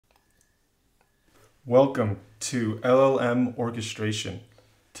Welcome to LLM Orchestration.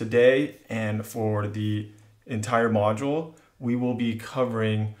 Today and for the entire module, we will be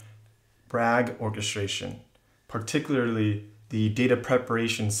covering RAG orchestration, particularly the data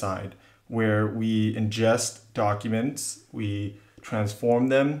preparation side, where we ingest documents, we transform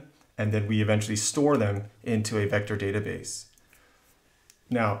them, and then we eventually store them into a vector database.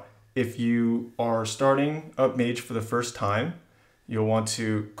 Now, if you are starting up Mage for the first time, you'll want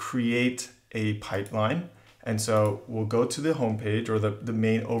to create a pipeline. And so we'll go to the home page or the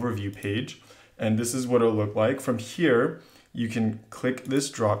main overview page. And this is what it'll look like. From here, you can click this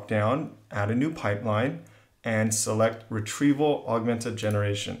drop down, add a new pipeline, and select Retrieval Augmented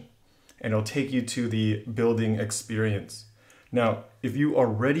Generation. And it'll take you to the building experience. Now, if you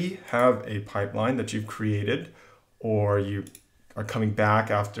already have a pipeline that you've created, or you are coming back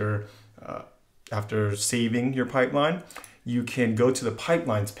after saving your pipeline, you can go to the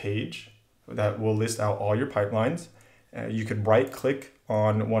pipelines page that will list out all your pipelines. You could right click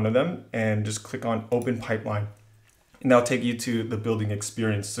on one of them and just click on Open Pipeline. And that'll take you to the building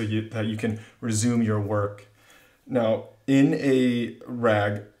experience so that you can resume your work. Now, in a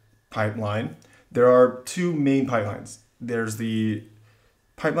RAG pipeline, there are two main pipelines. There's the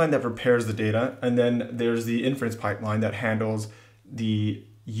pipeline that prepares the data, and then there's the inference pipeline that handles the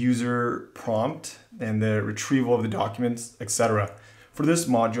user prompt and the retrieval of the documents, etc. For this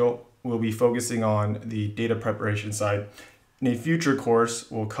module, we'll be focusing on the data preparation side. In a future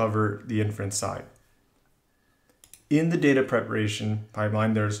course, we'll cover the inference side. In the data preparation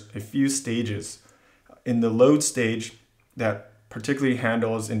pipeline, there's a few stages. In the load stage, that particularly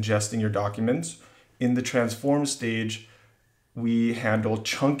handles ingesting your documents. In the transform stage, we handle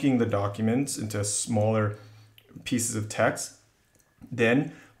chunking the documents into smaller pieces of text.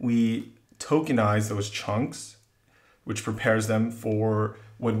 Then we tokenize those chunks, which prepares them for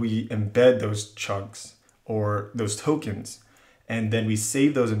when we embed those chunks or those tokens. And then we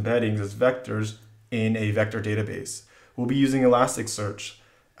save those embeddings as vectors in a vector database. We'll be using Elasticsearch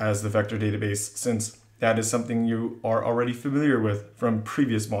as the vector database since that is something you are already familiar with from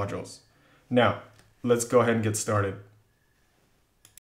previous modules. Now, let's go ahead and get started.